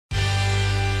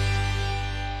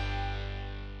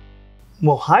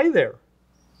Well, hi there.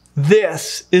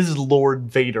 This is Lord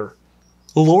Vader.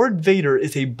 Lord Vader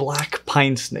is a black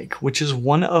pine snake, which is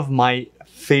one of my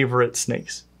favorite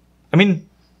snakes. I mean,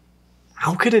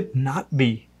 how could it not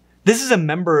be? This is a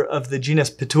member of the genus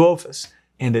Pituophis,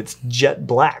 and it's jet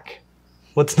black.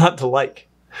 What's not to like?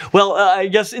 Well, I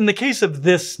guess in the case of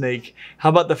this snake, how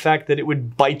about the fact that it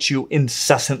would bite you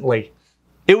incessantly?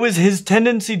 It was his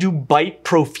tendency to bite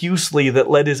profusely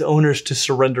that led his owners to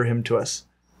surrender him to us.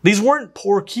 These weren't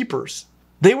poor keepers.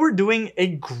 They were doing a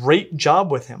great job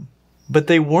with him, but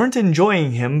they weren't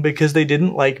enjoying him because they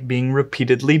didn't like being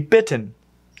repeatedly bitten.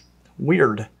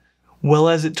 Weird. Well,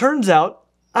 as it turns out,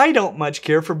 I don't much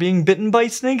care for being bitten by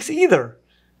snakes either.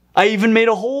 I even made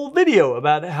a whole video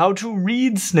about how to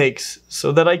read snakes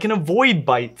so that I can avoid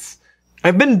bites.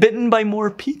 I've been bitten by more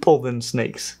people than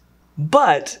snakes.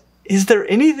 But is there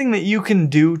anything that you can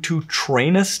do to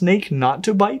train a snake not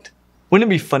to bite? Wouldn't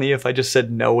it be funny if I just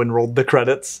said no and rolled the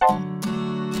credits?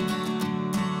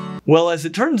 Well, as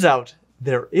it turns out,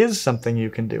 there is something you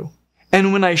can do.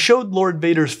 And when I showed Lord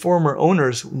Vader's former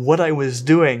owners what I was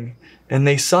doing, and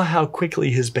they saw how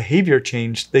quickly his behavior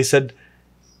changed, they said,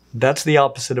 that's the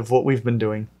opposite of what we've been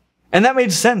doing. And that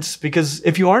made sense, because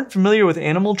if you aren't familiar with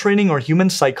animal training or human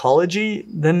psychology,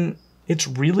 then it's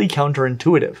really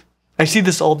counterintuitive. I see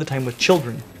this all the time with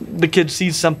children. The kid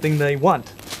sees something they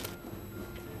want.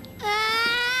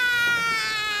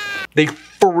 They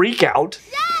freak out.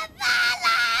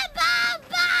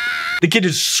 The kid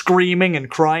is screaming and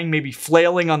crying, maybe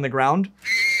flailing on the ground.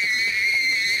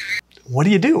 What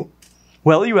do?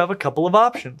 Well, you have a couple of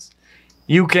options.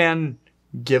 You can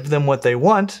give them what they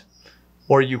want,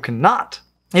 or you cannot.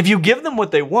 If you give them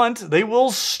what they want, they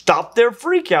will stop their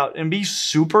freak out and be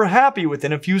super happy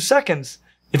within a few seconds.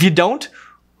 If you don't,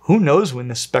 who knows when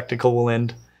this spectacle will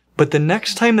end. But the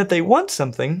next time that they want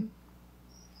something,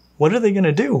 what are they going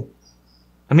to do?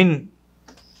 I mean,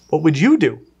 what would you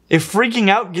do? If freaking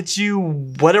out gets you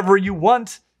whatever you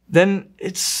want, then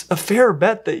it's a fair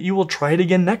bet that you will try it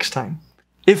again next time.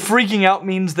 If freaking out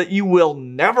means that you will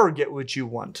never get what you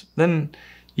want, then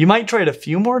you might try it a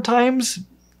few more times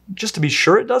just to be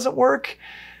sure it doesn't work.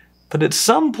 But at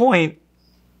some point,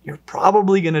 you're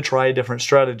probably going to try a different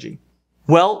strategy.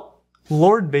 Well,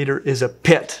 Lord Vader is a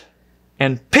pit.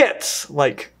 And pits,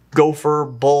 like gopher,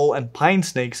 bull, and pine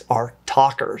snakes, are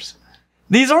talkers.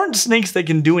 These aren't snakes that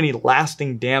can do any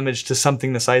lasting damage to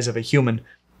something the size of a human,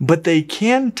 but they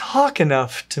can talk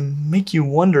enough to make you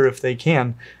wonder if they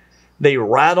can. They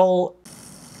rattle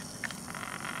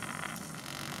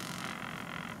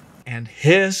and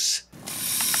hiss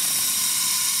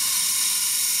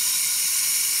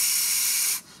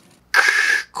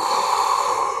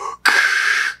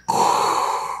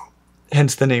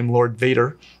hence the name Lord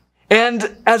Vader.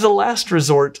 And as a last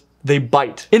resort, they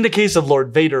bite. In the case of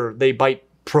Lord Vader, they bite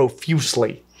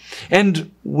profusely. And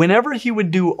whenever he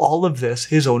would do all of this,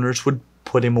 his owners would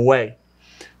put him away.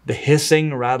 The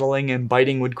hissing, rattling, and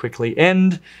biting would quickly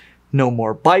end. No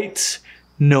more bites,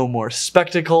 no more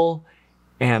spectacle,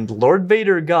 and Lord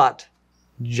Vader got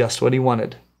just what he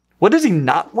wanted. What does he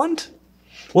not want?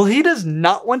 Well, he does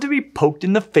not want to be poked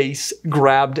in the face,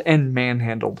 grabbed, and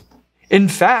manhandled. In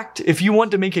fact, if you want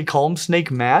to make a calm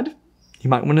snake mad, you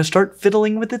might want to start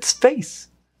fiddling with its face.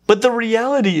 But the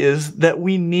reality is that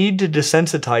we need to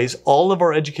desensitize all of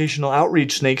our educational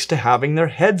outreach snakes to having their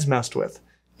heads messed with.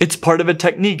 It's part of a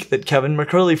technique that Kevin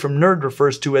McCurley from Nerd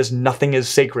refers to as nothing is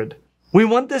sacred. We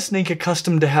want this snake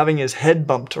accustomed to having his head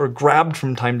bumped or grabbed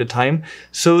from time to time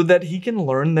so that he can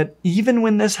learn that even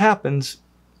when this happens,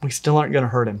 we still aren't going to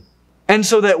hurt him. And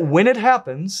so that when it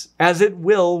happens, as it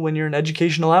will when you're an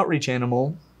educational outreach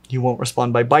animal, you won't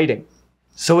respond by biting.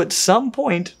 So at some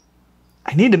point,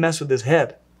 I need to mess with his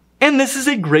head. And this is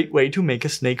a great way to make a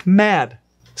snake mad.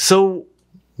 So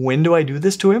when do I do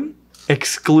this to him?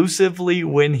 Exclusively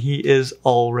when he is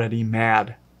already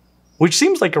mad. Which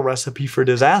seems like a recipe for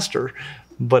disaster,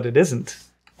 but it isn't.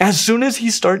 As soon as he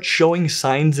starts showing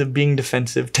signs of being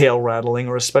defensive, tail rattling,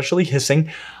 or especially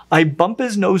hissing, I bump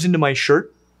his nose into my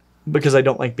shirt because I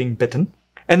don't like being bitten.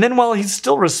 And then while he's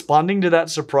still responding to that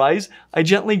surprise, I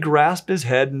gently grasp his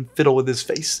head and fiddle with his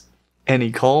face. And he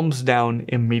calms down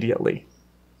immediately.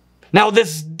 Now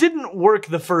this didn't work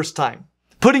the first time.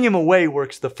 Putting him away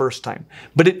works the first time,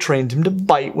 but it trains him to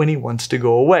bite when he wants to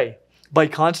go away. By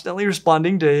constantly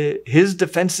responding to his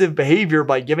defensive behavior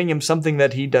by giving him something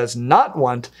that he does not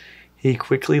want, he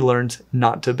quickly learns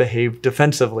not to behave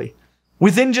defensively.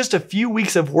 Within just a few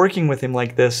weeks of working with him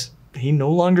like this, he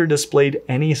no longer displayed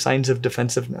any signs of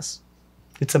defensiveness.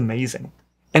 It's amazing.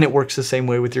 And it works the same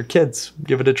way with your kids.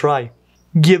 Give it a try.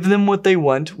 Give them what they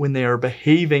want when they are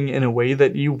behaving in a way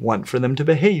that you want for them to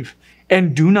behave.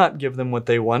 And do not give them what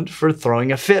they want for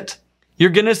throwing a fit. You're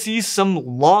gonna see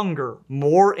some longer,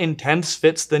 more intense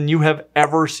fits than you have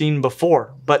ever seen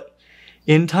before, but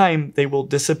in time they will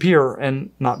disappear and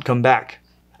not come back.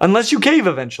 Unless you cave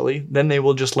eventually, then they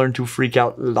will just learn to freak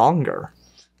out longer.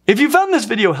 If you found this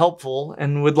video helpful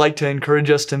and would like to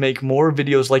encourage us to make more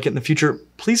videos like it in the future,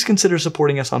 please consider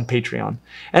supporting us on Patreon.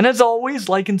 And as always,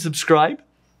 like and subscribe,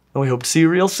 and we hope to see you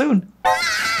real soon.